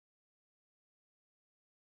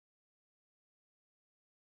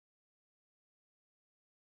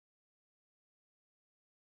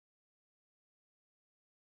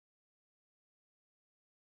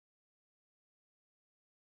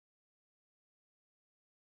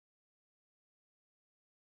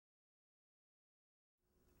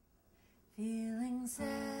Feeling sad,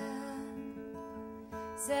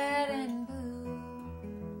 sad and blue.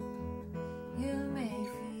 You may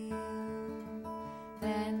feel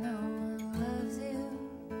that no one loves you.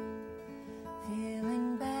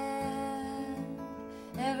 Feeling bad,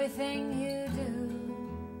 everything you do,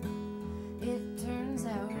 it turns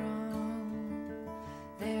out wrong.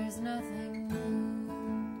 There's nothing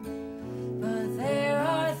new, but there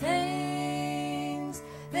are things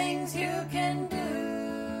you can do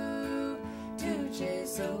to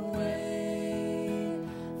chase away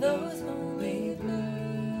those lonely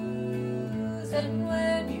blues. And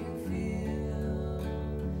when you feel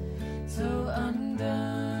so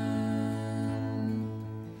undone,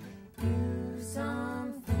 do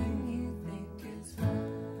something you think is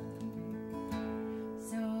fun.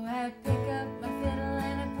 So I pick up my fiddle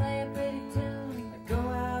and I play a pretty tune. I go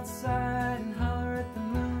outside and holler at the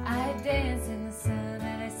moon. I dance in the sun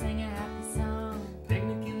and I sing a happy song.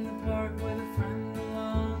 Picnic in the park with a friend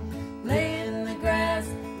along. Lay in the grass,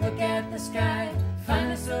 look at the sky,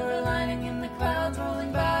 find a silver lining in the clouds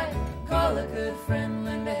rolling by. Call a good friend,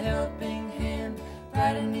 lend a helping hand,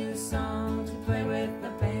 write a new song to play with the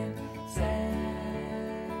band.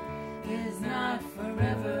 Sad is not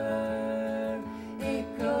forever, it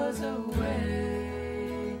goes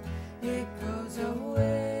away, it goes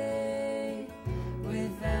away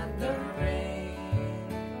without the rain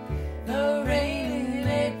in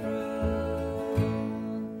April.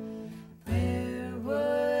 There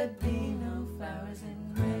would be no flowers in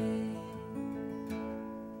May.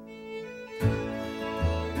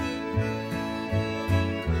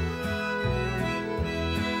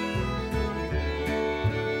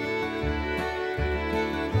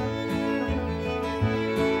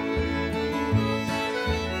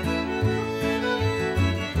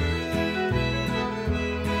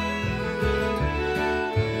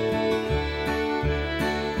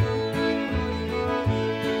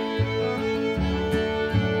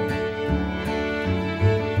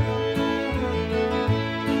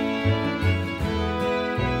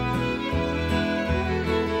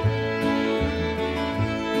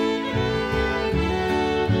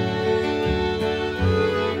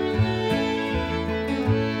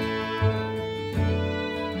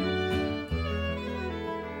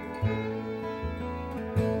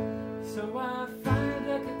 So I find a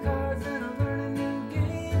deck of cards and I learn a new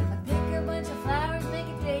game. I pick a bunch of flowers, make a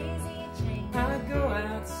daisy and chain. I go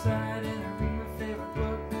outside and I read my favorite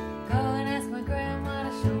book. Go and ask my grandma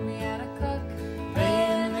to show me how to cook.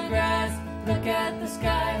 Lay in the grass, look at the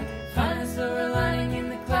sky, find a silver lining in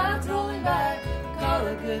the clouds rolling by. Call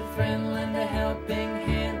a good friend, lend a helping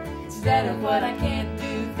hand, instead of what I can't do.